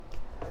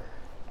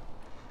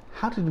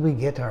How did we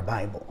get our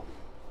Bible?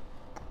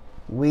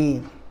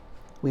 We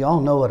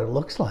all know what it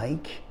looks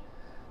like.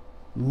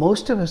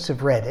 Most of us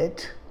have read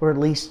it, or at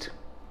least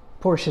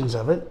portions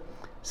of it,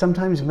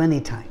 sometimes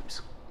many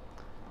times.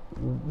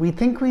 We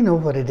think we know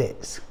what it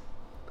is.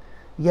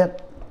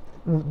 Yet,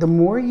 the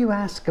more you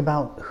ask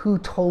about who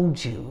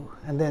told you,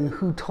 and then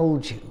who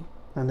told you,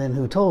 and then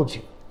who told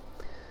you,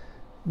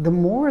 the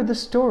more the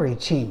story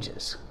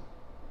changes.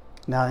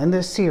 Now, in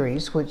this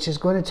series, which is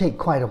going to take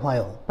quite a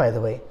while, by the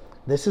way,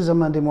 this is a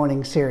Monday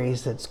morning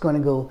series that's going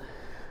to go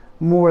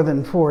more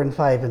than 4 and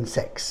 5 and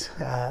 6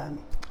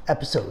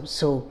 episodes.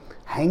 So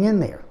hang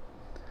in there.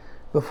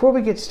 Before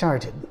we get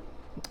started,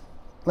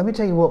 let me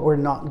tell you what we're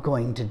not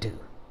going to do.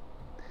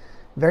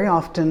 Very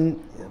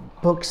often,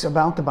 books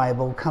about the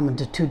Bible come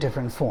into two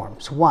different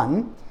forms.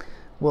 One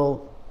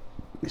will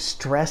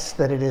stress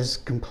that it is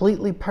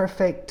completely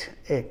perfect.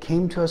 It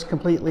came to us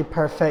completely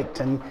perfect,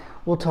 and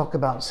we'll talk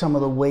about some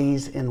of the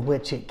ways in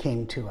which it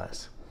came to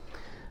us.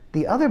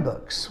 The other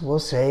books will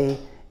say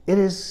it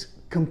is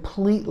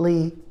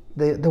completely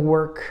the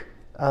work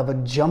of a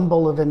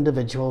jumble of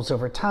individuals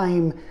over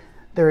time.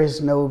 There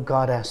is no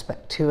God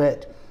aspect to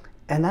it.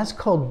 And that's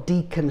called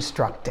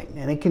deconstructing.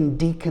 And it can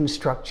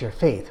deconstruct your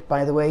faith.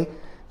 By the way,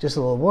 just a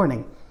little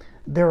warning,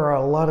 there are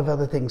a lot of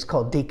other things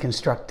called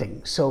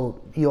deconstructing.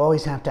 So you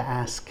always have to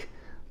ask,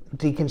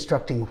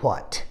 deconstructing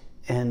what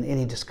in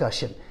any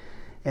discussion?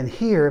 And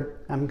here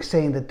I'm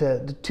saying that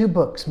the two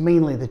books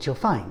mainly that you'll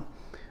find,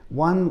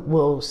 one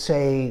will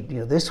say,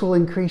 this will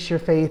increase your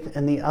faith,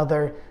 and the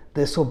other,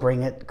 this will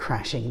bring it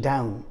crashing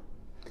down.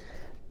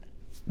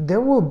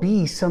 There will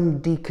be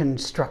some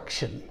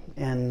deconstruction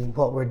in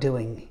what we're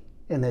doing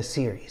in this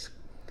series.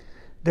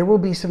 There will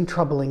be some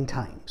troubling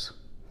times,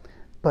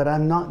 but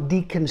I'm not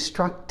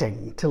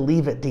deconstructing to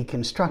leave it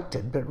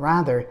deconstructed, but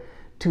rather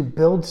to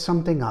build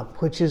something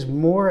up which is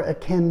more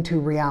akin to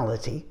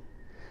reality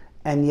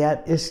and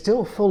yet is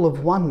still full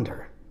of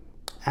wonder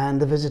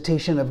and the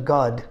visitation of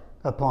God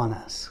upon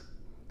us.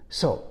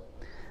 So,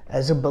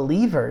 as a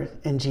believer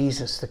in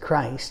Jesus the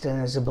Christ, and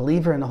as a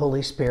believer in the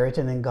Holy Spirit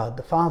and in God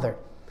the Father,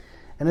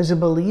 and as a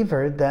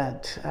believer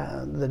that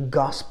the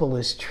gospel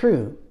is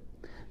true,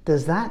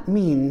 does that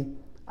mean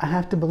I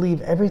have to believe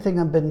everything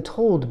I've been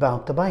told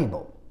about the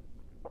Bible?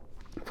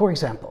 For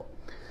example,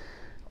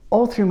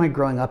 all through my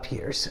growing up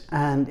years,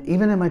 and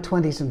even in my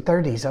 20s and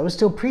 30s, I was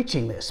still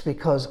preaching this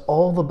because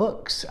all the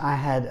books I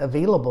had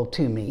available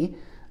to me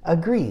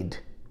agreed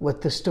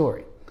with the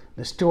story.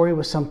 The story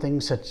was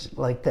something such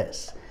like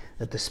this,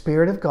 that the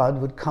Spirit of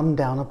God would come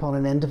down upon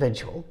an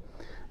individual,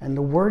 and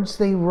the words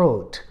they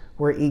wrote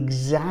were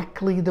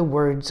exactly the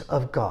words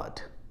of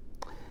God.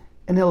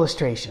 An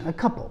illustration, a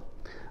couple.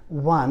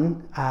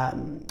 One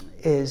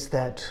is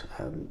that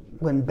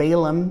when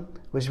Balaam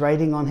was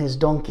riding on his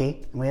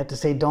donkey, and we have to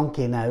say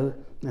donkey now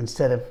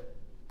instead of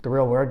the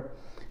real word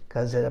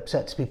because it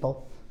upsets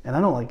people, and I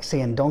don't like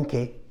saying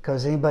donkey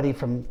because anybody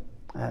from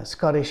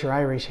Scottish or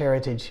Irish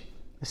heritage,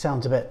 it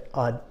sounds a bit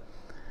odd.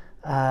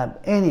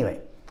 Anyway,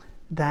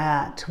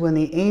 that when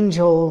the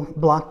angel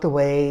blocked the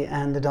way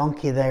and the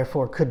donkey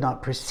therefore could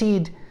not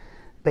proceed,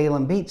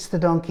 Balaam beats the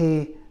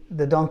donkey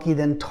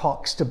then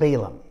talks to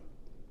Balaam.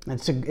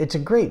 It's a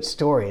great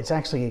story. It's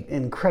actually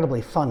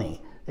incredibly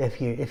funny if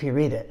you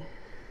read it.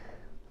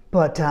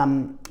 But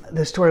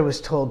the story was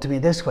told to me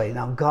this way.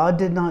 Now, God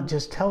did not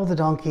just tell the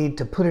donkey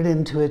to put it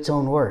into its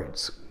own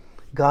words.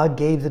 God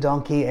gave the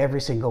donkey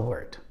every single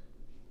word.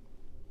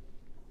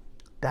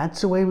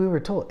 That's the way we were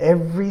told.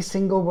 Every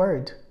single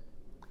word.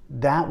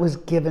 That was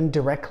given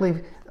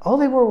directly. All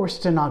they were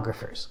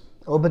stenographers.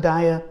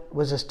 Obadiah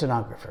was a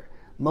stenographer.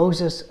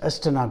 Moses, a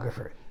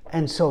stenographer.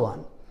 And so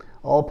on.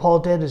 All Paul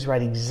did is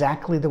write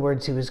exactly the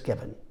words he was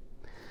given.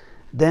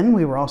 Then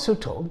we were also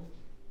told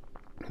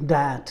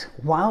that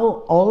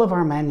while all of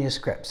our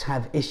manuscripts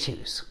have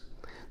issues,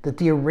 that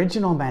the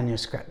original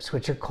manuscripts,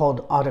 which are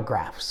called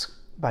autographs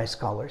by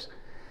scholars,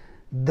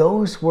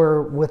 those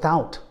were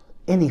without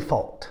any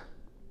fault.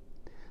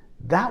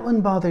 That one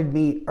bothered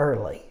me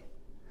early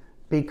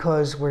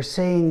because we're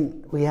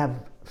saying we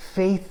have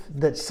faith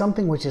that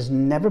something which has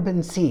never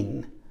been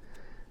seen,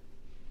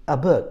 a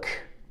book,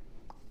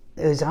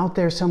 is out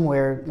there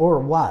somewhere, or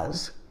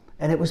was,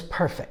 and it was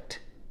perfect,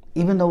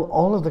 even though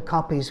all of the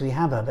copies we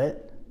have of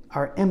it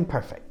are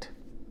imperfect.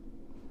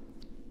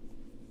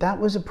 That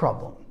was a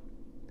problem.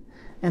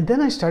 And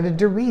then I started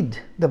to read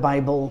the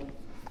Bible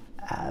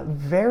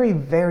very,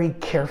 very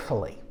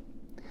carefully.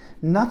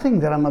 Nothing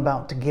that I'm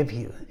about to give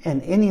you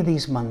in any of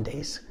these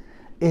Mondays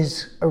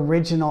is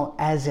original,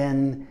 as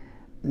in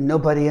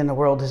nobody in the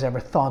world has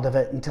ever thought of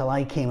it until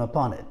I came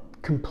upon it.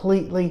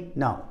 Completely,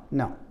 no.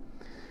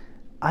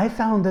 I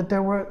found that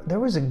there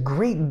was a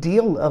great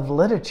deal of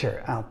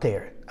literature out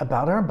there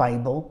about our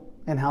Bible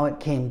and how it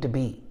came to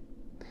be.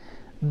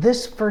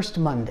 This first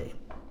Monday,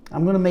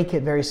 I'm going to make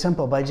it very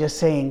simple by just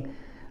saying,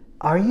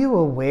 are you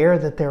aware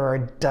that there are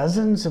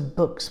dozens of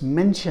books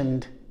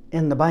mentioned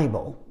in the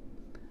Bible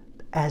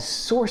as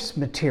source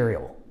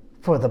material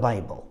for the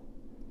Bible?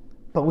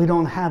 But we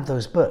don't have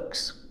those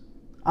books.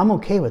 I'm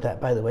okay with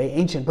that, by the way.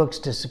 Ancient books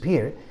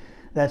disappear.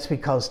 That's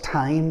because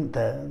time,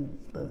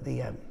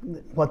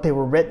 what they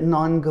were written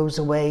on goes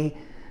away.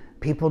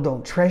 People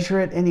don't treasure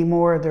it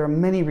anymore. There are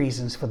many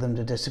reasons for them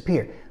to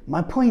disappear.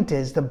 My point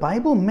is, the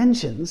Bible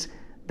mentions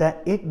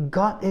that it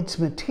got its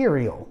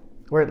material,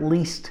 or at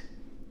least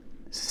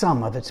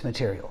some of its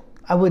material.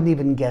 I wouldn't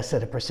even guess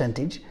at a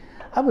percentage.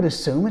 I would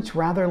assume it's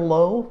rather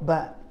low,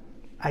 but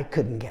I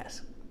couldn't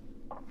guess.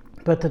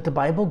 But that the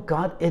Bible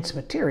got its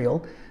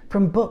material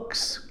from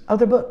books,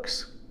 other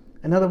books.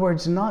 In other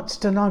words, not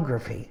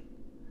stenography,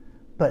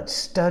 but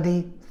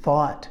study,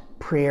 thought,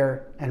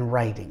 prayer, and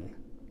writing.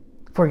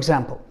 For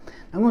example,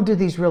 I'm going to do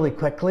these really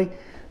quickly,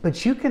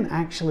 but you can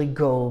actually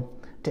go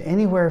to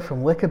anywhere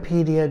from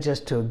Wikipedia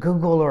just to a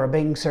Google or a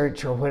Bing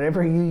search or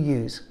whatever you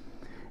use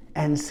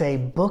and say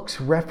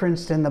books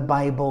referenced in the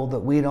Bible that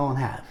we don't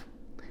have.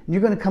 And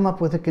you're going to come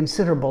up with a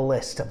considerable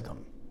list of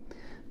them.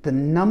 The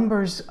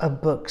numbers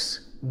of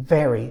books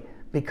vary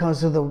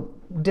because of the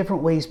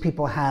different ways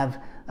people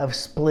have of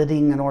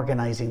splitting and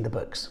organizing the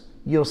books.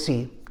 You'll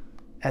see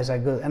as I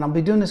go, and I'll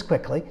be doing this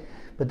quickly,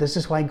 but this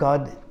is why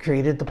God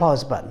created the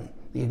pause button.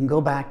 You can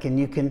go back and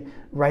you can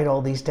write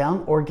all these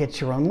down or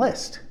get your own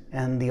list.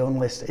 And the own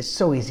list is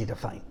so easy to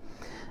find.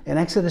 In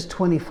Exodus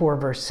 24,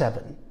 verse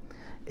 7,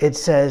 it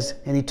says,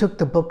 "And he took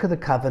the book of the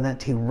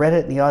covenant, he read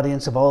it in the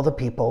audience of all the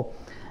people."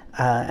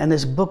 And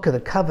this book of the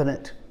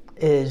covenant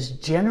is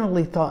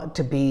generally thought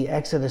to be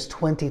Exodus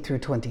 20 through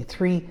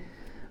 23,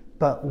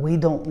 but we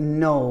don't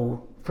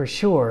know for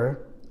sure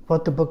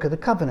what the book of the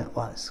covenant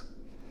was.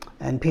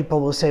 And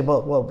people will say,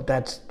 well,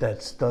 that's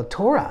the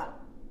Torah.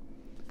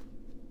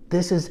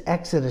 This is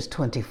Exodus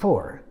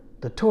 24.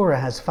 The Torah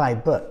has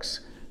 5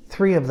 books.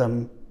 3 of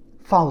them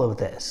follow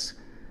this.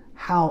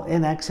 How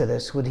in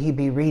Exodus would he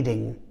be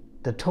reading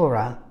the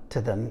Torah to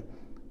them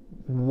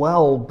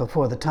well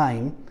before the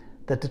time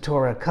that the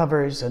Torah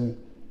covers? And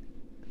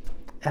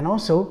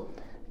also,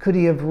 could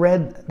he have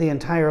read the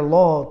entire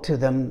law to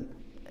them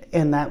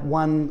in that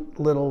one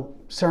little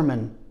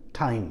sermon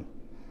time?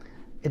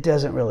 It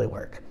doesn't really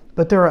work.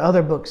 But there are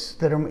other books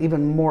that are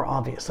even more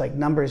obvious, like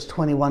Numbers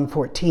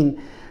 21:14,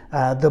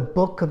 the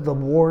book of the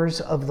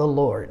wars of the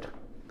Lord.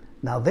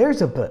 Now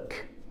there's a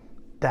book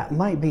that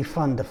might be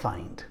fun to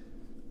find.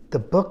 The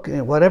book,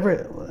 whatever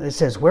it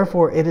says,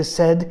 "Wherefore it is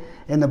said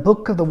in the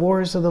book of the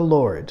wars of the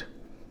Lord,"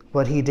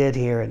 what he did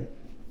here. And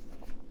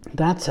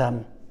that's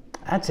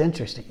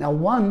interesting. Now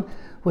one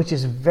which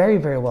is very,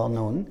 very well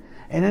known,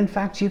 and in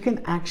fact you can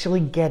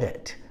actually get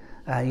it.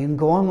 You can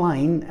go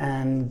online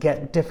and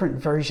get different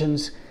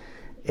versions.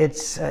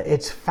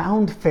 It's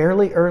found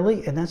fairly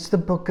early, and that's the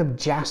book of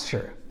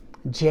Jasher.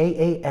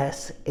 Jasher.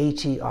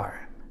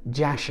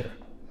 Jasher.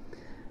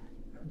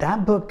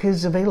 That book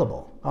is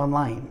available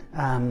online.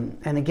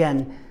 And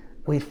again,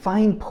 we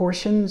find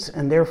portions,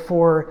 and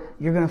therefore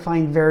you're going to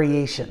find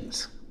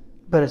variations,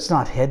 but it's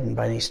not hidden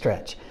by any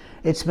stretch.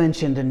 It's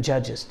mentioned in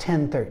Judges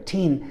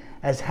 10:13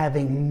 as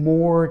having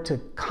more to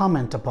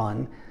comment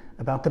upon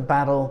about the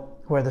battle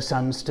where the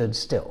sun stood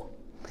still.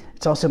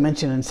 It's also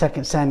mentioned in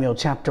 2 Samuel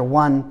chapter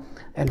 1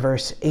 and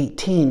verse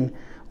 18,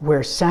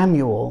 where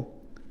Samuel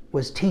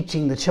was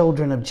teaching the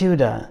children of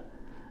Judah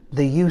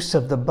the use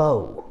of the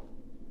bow,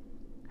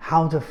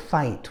 how to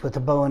fight with a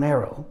bow and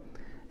arrow,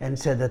 and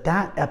said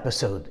that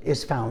episode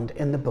is found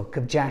in the book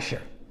of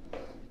Jasher.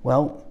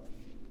 Well,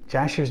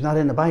 Jasher's not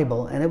in the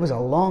Bible, and it was a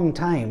long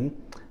time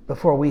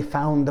before we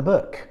found the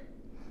book.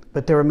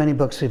 But there are many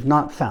books we've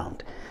not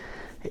found.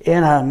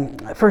 In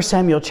 1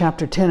 Samuel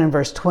chapter 10 and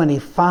verse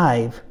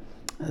 25,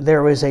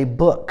 there was a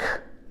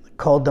book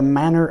called The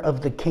Manner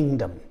of the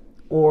Kingdom,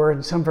 or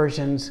in some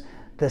versions,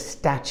 the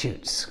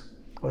statutes,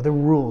 or the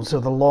rules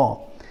of the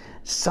law.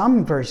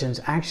 Some versions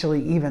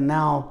actually, even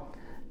now,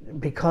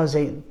 because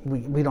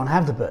we don't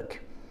have the book,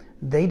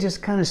 they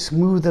just kind of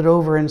smooth it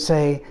over and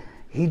say,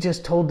 he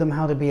just told them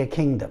how to be a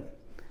kingdom.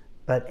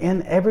 But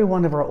in every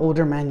one of our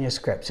older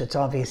manuscripts, it's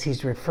obvious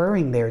he's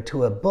referring there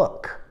to a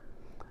book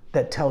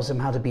that tells them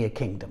how to be a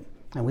kingdom.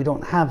 And we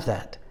don't have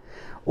that.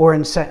 Or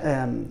in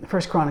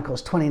 1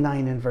 Chronicles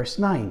 29 and verse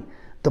 9,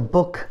 the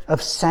book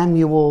of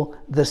Samuel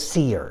the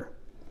seer.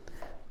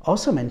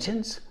 Also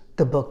mentions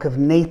the book of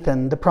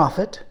Nathan the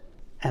prophet,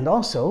 and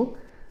also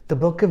the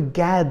book of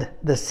Gad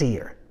the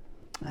seer.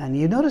 And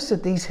you notice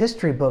that these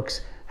history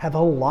books have a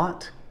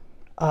lot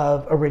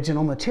of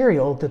original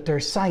material that they're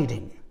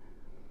citing.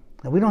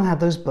 Now, we don't have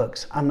those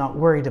books. I'm not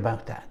worried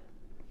about that.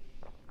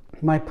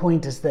 My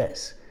point is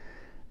this.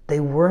 They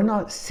were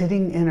not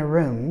sitting in a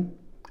room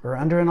or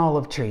under an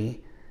olive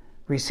tree,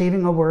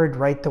 receiving a word,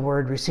 write the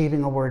word,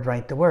 receiving a word,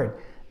 write the word.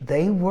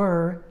 They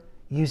were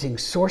using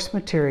source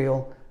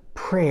material,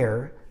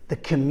 prayer, the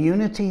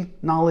community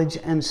knowledge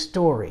and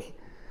story.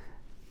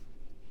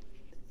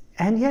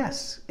 And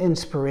yes,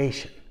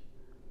 inspiration.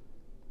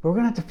 But we're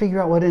going to have to figure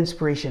out what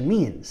inspiration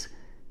means,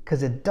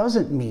 because it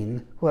doesn't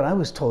mean what I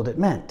was told it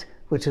meant,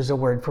 which is a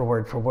word for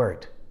word for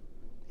word.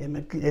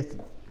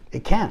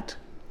 It can't.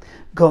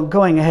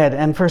 Going ahead,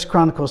 and 1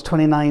 Chronicles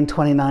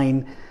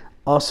 29:29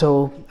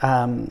 also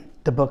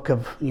the book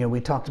of, we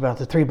talked about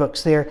the 3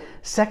 books there.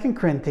 Second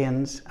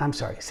Chronicles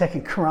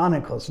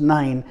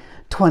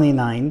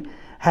 9:29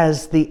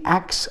 has the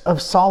Acts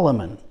of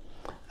Solomon.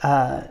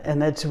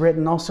 And it's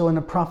written also in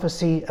a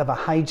prophecy of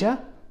Ahijah.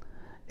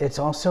 It's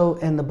also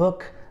in the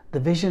book, The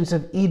Visions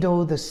of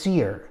Iddo the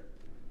Seer.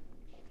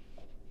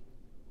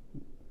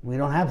 We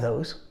don't have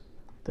those.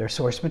 They're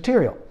source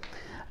material.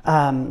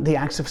 The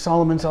Acts of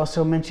Solomon is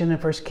also mentioned in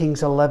 1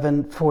 Kings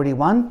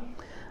 11:41,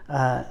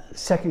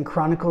 2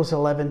 Chronicles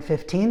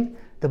 11:15,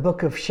 the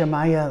book of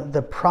Shemaiah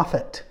the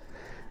prophet.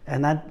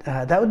 And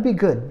that would be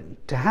good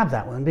to have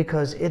that one,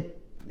 because it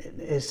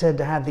is said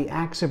to have the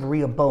Acts of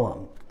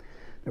Rehoboam.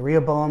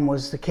 Rehoboam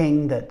was the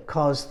king that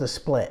caused the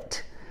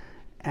split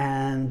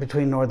and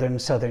between northern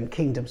and southern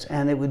kingdoms.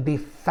 And it would be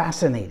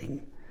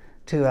fascinating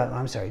to,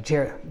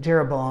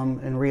 Jeroboam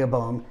and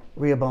Rehoboam.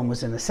 Rehoboam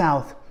was in the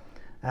south.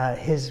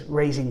 His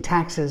raising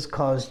taxes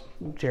caused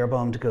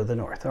Jeroboam to go to the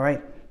north, all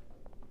right?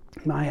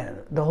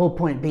 The whole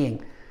point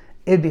being,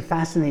 it'd be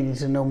fascinating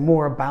to know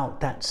more about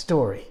that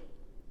story.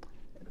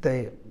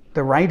 The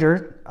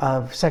writer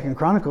of 2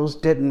 Chronicles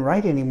didn't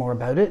write any more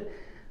about it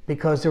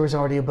because there was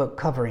already a book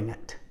covering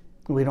it.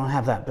 We don't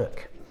have that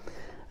book.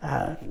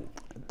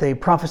 The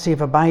prophecy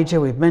of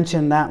Abijah, we've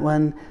mentioned that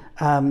one.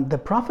 The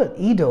prophet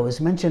Iddo is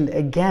mentioned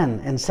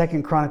again in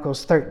 2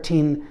 Chronicles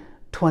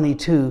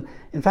 13:22.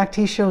 In fact,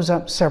 he shows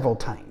up several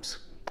times.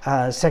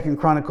 2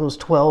 Chronicles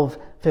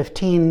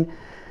 12:15.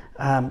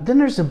 Then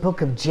there's the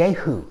book of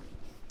Jehu,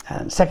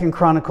 2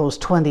 Chronicles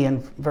 20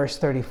 and verse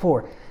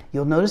 34.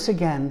 You'll notice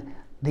again,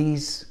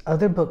 these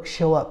other books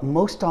show up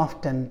most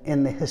often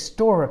in the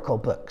historical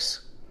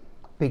books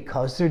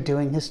because they're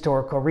doing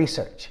historical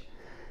research.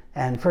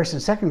 And 1st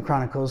and 2nd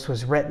Chronicles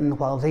was written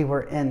while they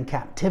were in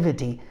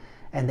captivity,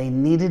 and they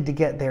needed to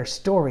get their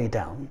story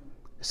down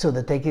so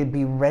that they could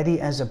be ready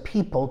as a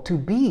people to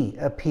be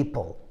a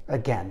people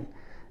again,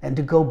 and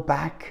to go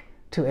back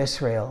to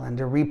Israel and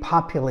to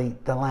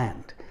repopulate the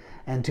land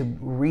and to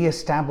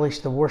reestablish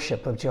the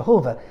worship of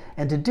Jehovah.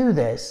 And to do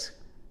this,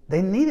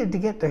 they needed to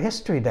get their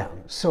history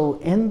down. So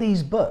in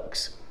these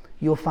books,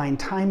 you'll find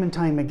time and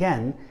time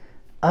again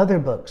other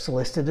books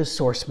listed as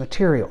source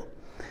material.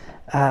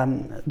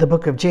 The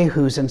book of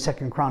Jehu's in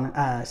 2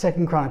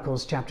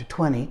 Chronicles chapter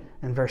 20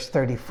 and verse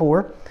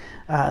 34.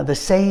 The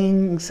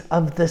sayings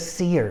of the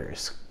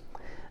seers.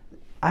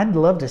 I'd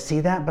love to see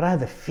that, but I have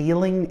the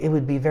feeling it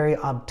would be very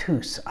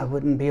obtuse. I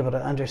wouldn't be able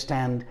to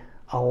understand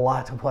a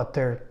lot of what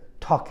they're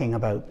talking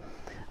about.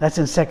 That's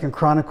in 2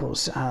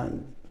 Chronicles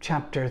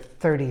chapter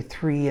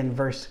 33 and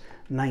verse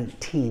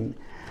 19.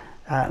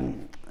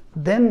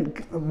 Then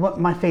what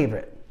my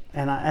favorite,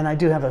 and I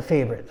do have a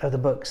favorite of the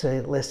books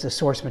that list as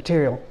source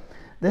material.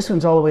 This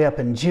one's all the way up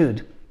in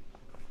Jude.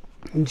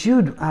 In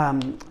Jude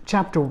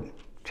chapter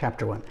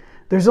 1.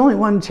 There's only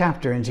one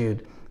chapter in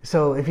Jude.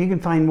 So if you can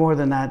find more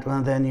than that,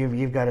 well, then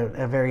you've got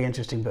a very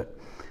interesting book.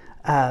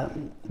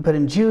 But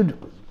in Jude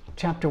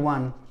chapter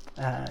 1,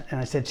 and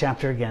I said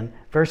chapter again,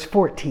 verse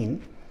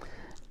 14,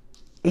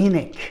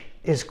 Enoch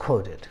is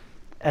quoted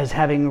as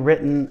having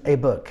written a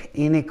book.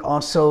 Enoch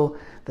also,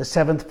 the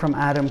 7th from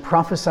Adam,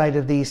 prophesied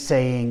of these,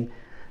 saying,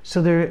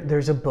 so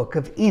there's a book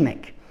of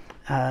Enoch.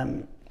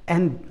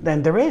 And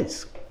then there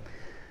is.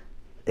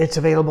 It's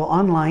available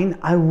online.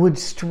 I would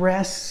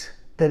stress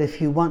that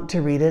if you want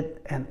to read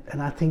it, and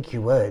I think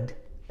you would,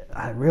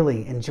 I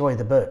really enjoy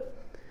the book,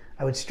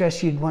 I would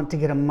stress you'd want to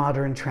get a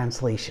modern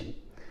translation.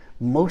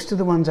 Most of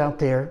the ones out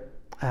there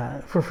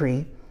for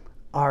free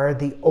are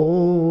the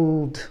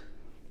old,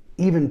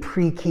 even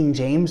pre-King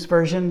James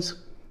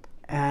versions,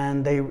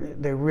 and they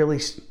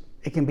really,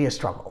 it can be a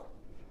struggle.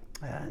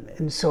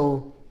 And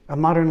so a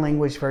modern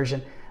language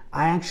version,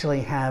 I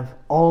actually have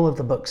all of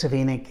the books of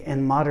Enoch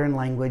in modern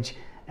language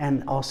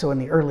and also in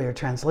the earlier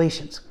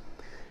translations.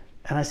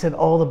 And I said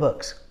all the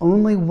books.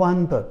 Only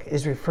one book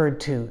is referred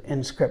to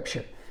in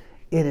Scripture.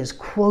 It is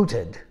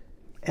quoted,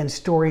 and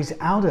stories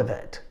out of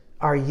it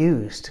are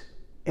used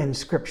in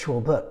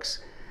scriptural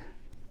books.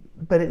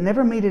 But it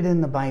never made it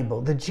in the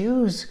Bible. The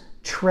Jews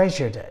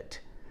treasured it.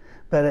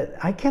 But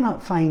I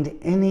cannot find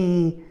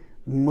any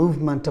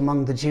movement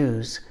among the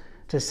Jews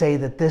to say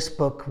that this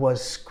book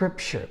was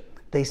Scripture.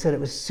 They said it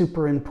was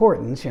super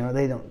important.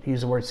 They don't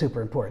use the word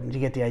super important. You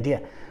get the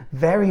idea.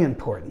 Very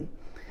important.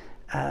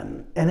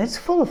 And it's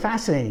full of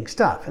fascinating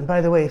stuff. And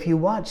by the way, if you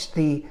watch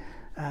the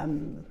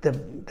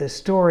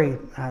story,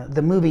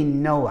 the movie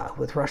Noah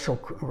with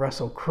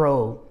Russell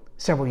Crowe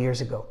several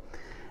years ago,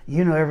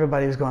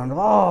 everybody was going,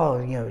 oh,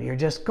 you're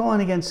just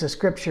going against the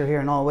Scripture here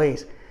in all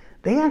ways.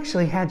 They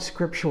actually had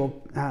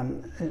scriptural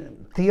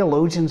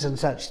theologians and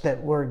such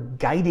that were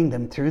guiding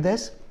them through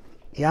this.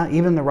 Yeah,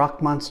 even the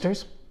rock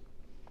monsters.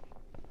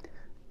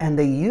 And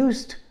they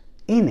used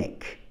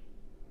Enoch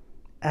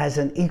as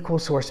an equal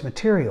source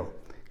material,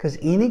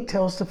 because Enoch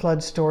tells the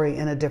flood story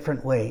in a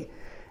different way.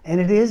 And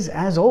it is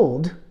as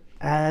old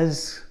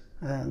as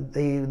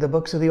the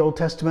books of the Old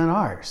Testament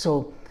are.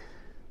 So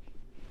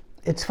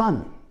it's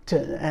fun,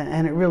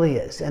 and it really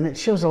is. And it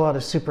shows a lot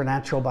of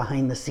supernatural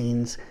behind the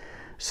scenes.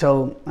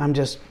 So I'm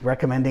just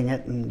recommending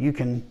it, and you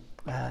can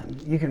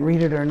You can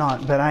read it or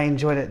not, but I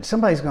enjoyed it.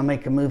 Somebody's going to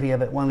make a movie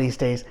of it one of these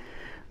days,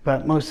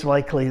 but most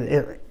likely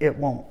it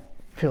won't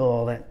feel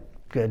all that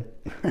good.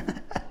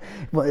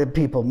 Well,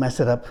 people mess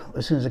it up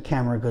as soon as the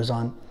camera goes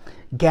on.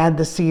 Gad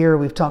the seer,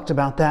 we've talked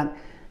about that.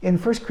 In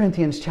 1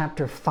 Corinthians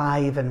chapter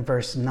 5 and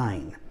verse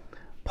 9,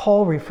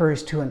 Paul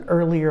refers to an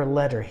earlier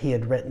letter he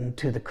had written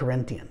to the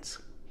Corinthians.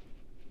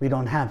 We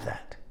don't have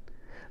that,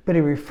 but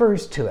he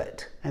refers to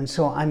it, and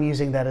so I'm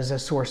using that as a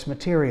source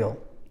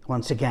material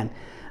once again.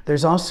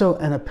 There's also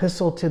an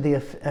epistle to the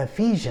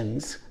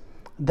Ephesians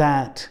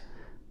that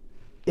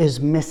is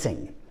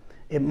missing.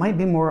 It might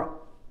be more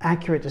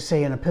accurate to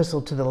say an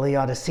epistle to the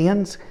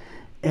Laodiceans.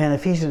 In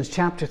Ephesians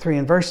chapter 3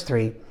 and verse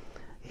 3,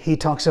 he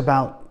talks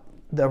about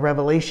the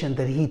revelation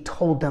that he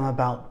told them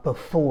about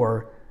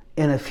before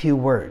in a few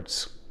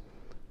words.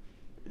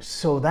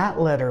 So that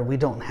letter we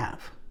don't have.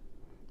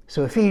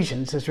 So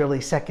Ephesians is really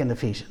 2nd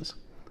Ephesians,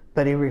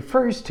 but he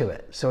refers to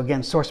it. So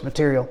again, source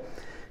material.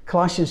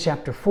 Colossians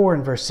chapter 4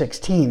 and verse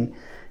 16,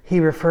 he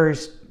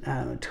refers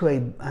to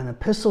an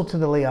epistle to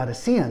the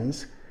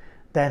Laodiceans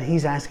that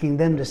he's asking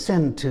them to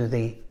send to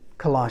the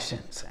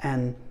Colossians,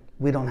 and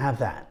we don't have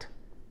that.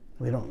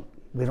 We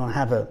don't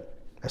have a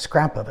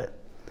scrap of it.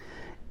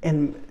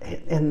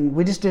 And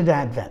we just did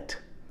Advent.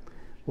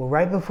 Well,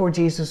 right before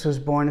Jesus was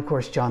born, of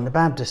course, John the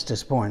Baptist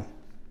is born.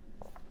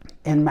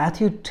 In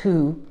Matthew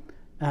 2,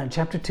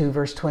 chapter 2,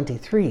 verse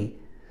 23,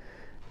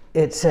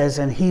 it says,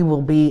 "And he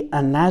will be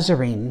a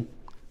Nazarene,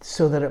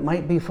 so that it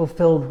might be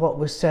fulfilled what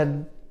was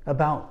said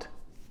about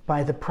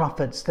by the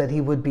prophets that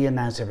he would be a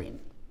Nazarene."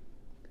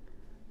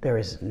 There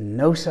is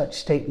no such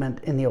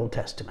statement in the Old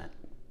Testament.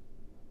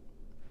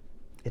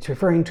 It's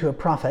referring to a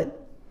prophet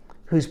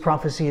whose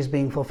prophecy is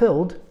being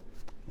fulfilled.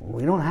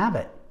 We don't have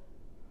it.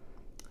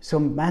 So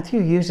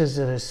Matthew uses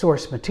it as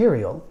source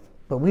material,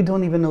 but we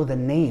don't even know the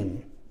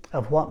name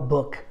of what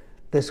book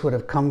this would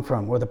have come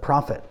from, or the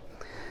prophet.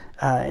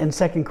 In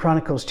 2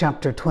 Chronicles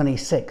chapter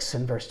 26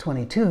 and verse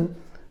 22,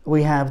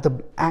 we have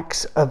the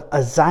Acts of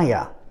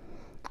Isaiah,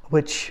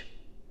 which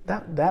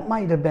that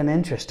might have been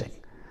interesting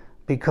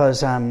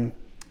because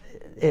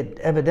it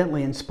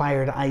evidently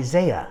inspired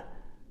Isaiah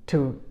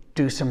to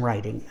do some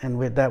writing, and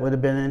that would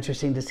have been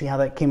interesting to see how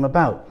that came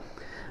about.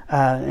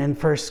 In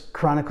 1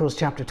 Chronicles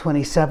chapter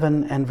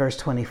 27 and verse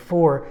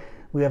 24,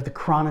 we have the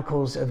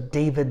Chronicles of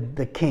David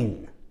the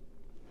king.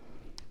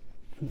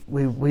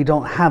 We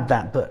don't have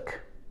that book.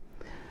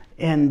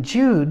 In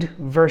Jude,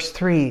 verse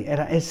 3,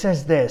 it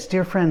says this,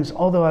 "Dear friends,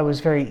 although I was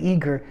very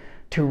eager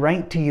to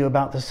write to you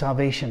about the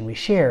salvation we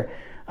share,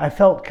 I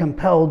felt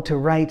compelled to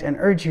write and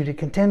urge you to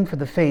contend for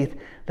the faith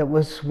that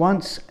was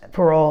once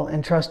for all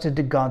entrusted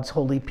to God's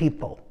holy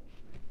people."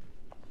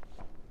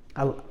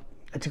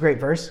 It's a great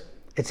verse.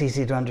 It's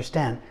easy to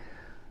understand.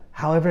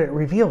 However, it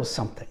reveals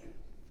something.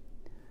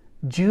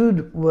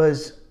 Jude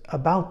was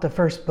about the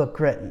first book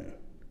written.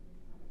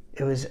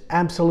 It was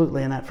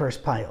absolutely in that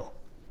first pile.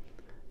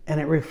 And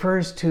it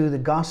refers to the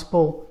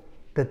gospel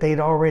that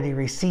they'd already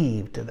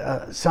received.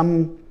 It's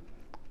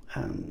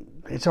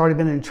already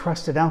been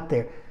entrusted out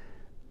there.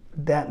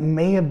 That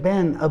may have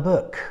been a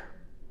book,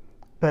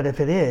 but if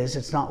it is,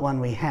 it's not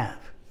one we have.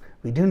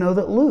 We do know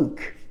that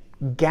Luke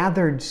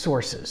gathered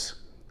sources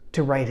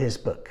to write his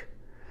book.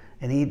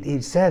 And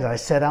he said, "I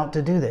set out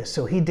to do this."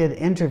 So he did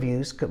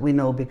interviews, we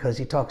know, because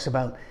he talks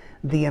about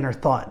the inner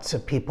thoughts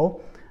of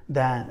people,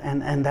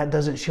 and that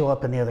doesn't show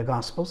up in the other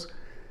Gospels.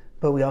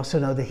 But we also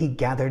know that he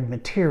gathered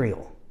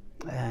material.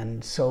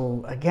 And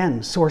so,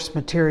 again, source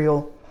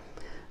material.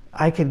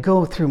 I could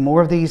go through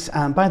more of these.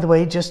 By the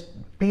way, just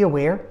be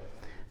aware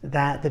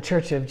that the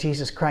Church of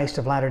Jesus Christ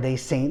of Latter-day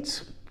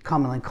Saints,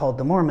 commonly called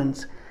the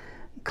Mormons,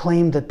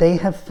 claim that they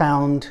have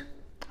found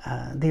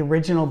the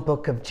original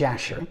book of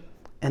Jasher,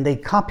 and they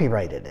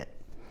copyrighted it.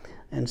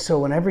 And so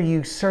whenever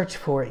you search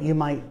for it, you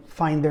might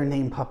find their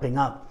name popping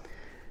up.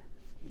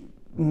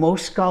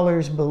 Most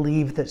scholars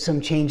believe that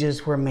some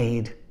changes were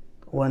made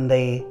when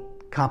they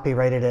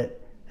copyrighted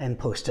it and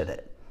posted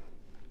it.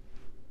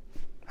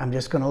 I'm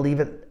just going to leave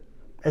it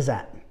as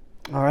that.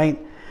 All right?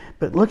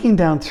 But looking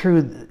down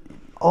through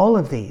all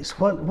of these,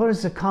 what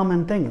is the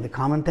common thing? The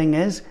common thing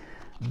is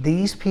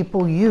these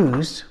people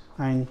used,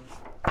 and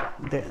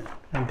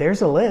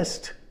there's a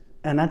list,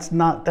 and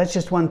that's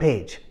just one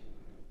page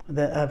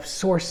of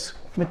source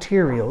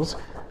materials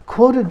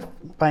quoted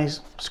by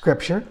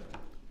Scripture,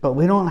 but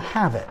we don't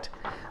have it.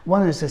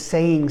 One is the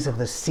sayings of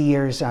the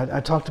seers. I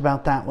talked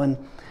about that one.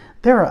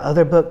 There are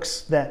other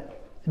books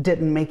that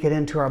didn't make it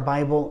into our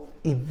Bible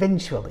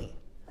eventually,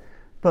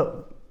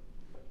 but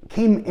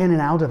came in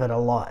and out of it a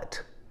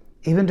lot.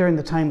 Even during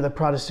the time of the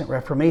Protestant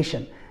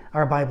Reformation,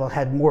 our Bible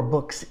had more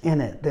books in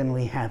it than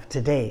we have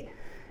today.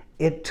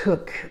 It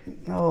took,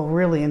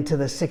 really into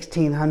the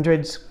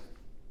 1600s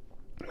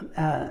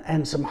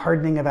and some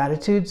hardening of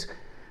attitudes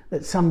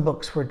that some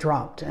books were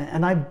dropped.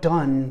 And I've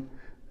done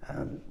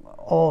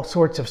all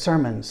sorts of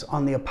sermons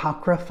on the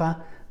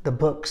Apocrypha, the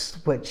books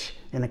which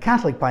in the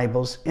Catholic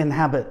Bibles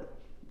inhabit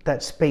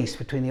that space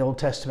between the Old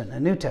Testament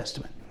and the New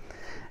Testament.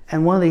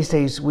 And one of these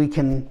days we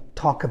can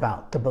talk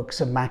about the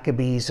books of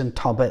Maccabees and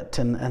Tobit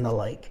and the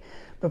like.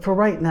 But for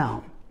right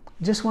now,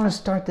 I just want to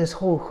start this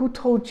whole, who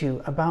told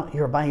you about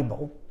your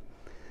Bible?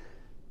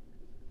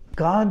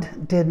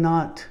 God did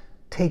not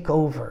take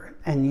over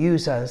and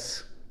use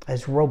us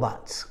as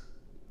robots.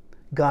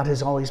 God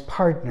has always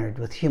partnered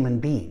with human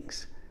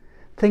beings.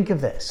 Think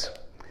of this.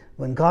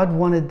 When God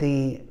wanted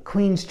the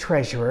queen's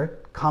treasurer,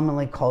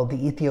 commonly called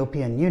the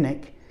Ethiopian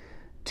eunuch,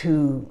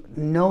 to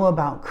know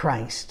about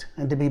Christ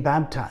and to be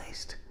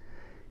baptized,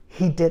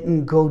 he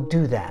didn't go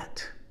do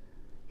that.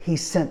 He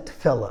sent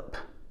Philip.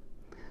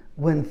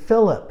 When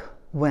Philip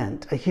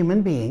went, a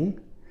human being,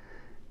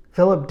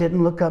 Philip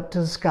didn't look up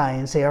to the sky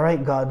and say, all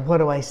right, God, what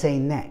do I say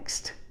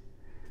next?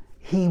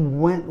 He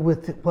went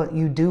with what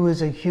you do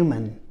as a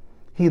human.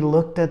 He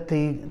looked at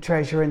the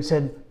treasurer and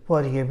said,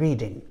 what are you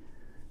reading?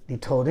 He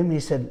told him, he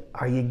said,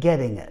 are you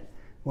getting it?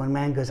 One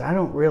man goes, I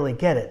don't really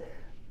get it.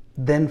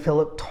 Then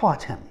Philip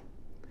taught him.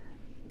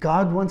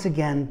 God, once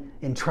again,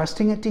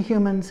 entrusting it to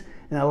humans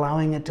and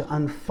allowing it to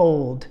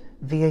unfold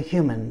via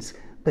humans,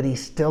 but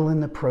he's still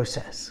in the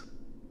process.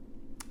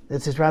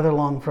 This is rather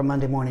long for a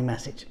Monday morning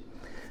message.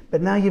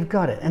 But now you've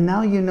got it. And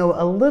now you know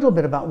a little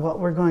bit about what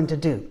we're going to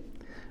do.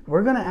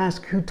 We're going to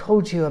ask who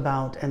told you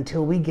about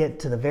until we get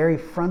to the very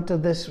front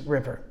of this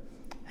river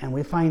and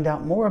we find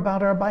out more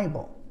about our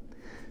Bible.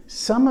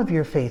 Some of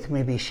your faith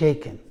may be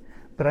shaken,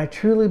 but I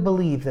truly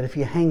believe that if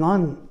you hang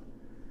on,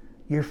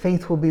 your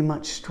faith will be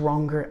much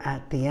stronger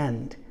at the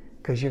end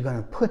because you're going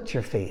to put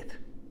your faith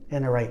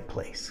in the right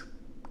place.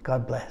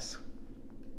 God bless.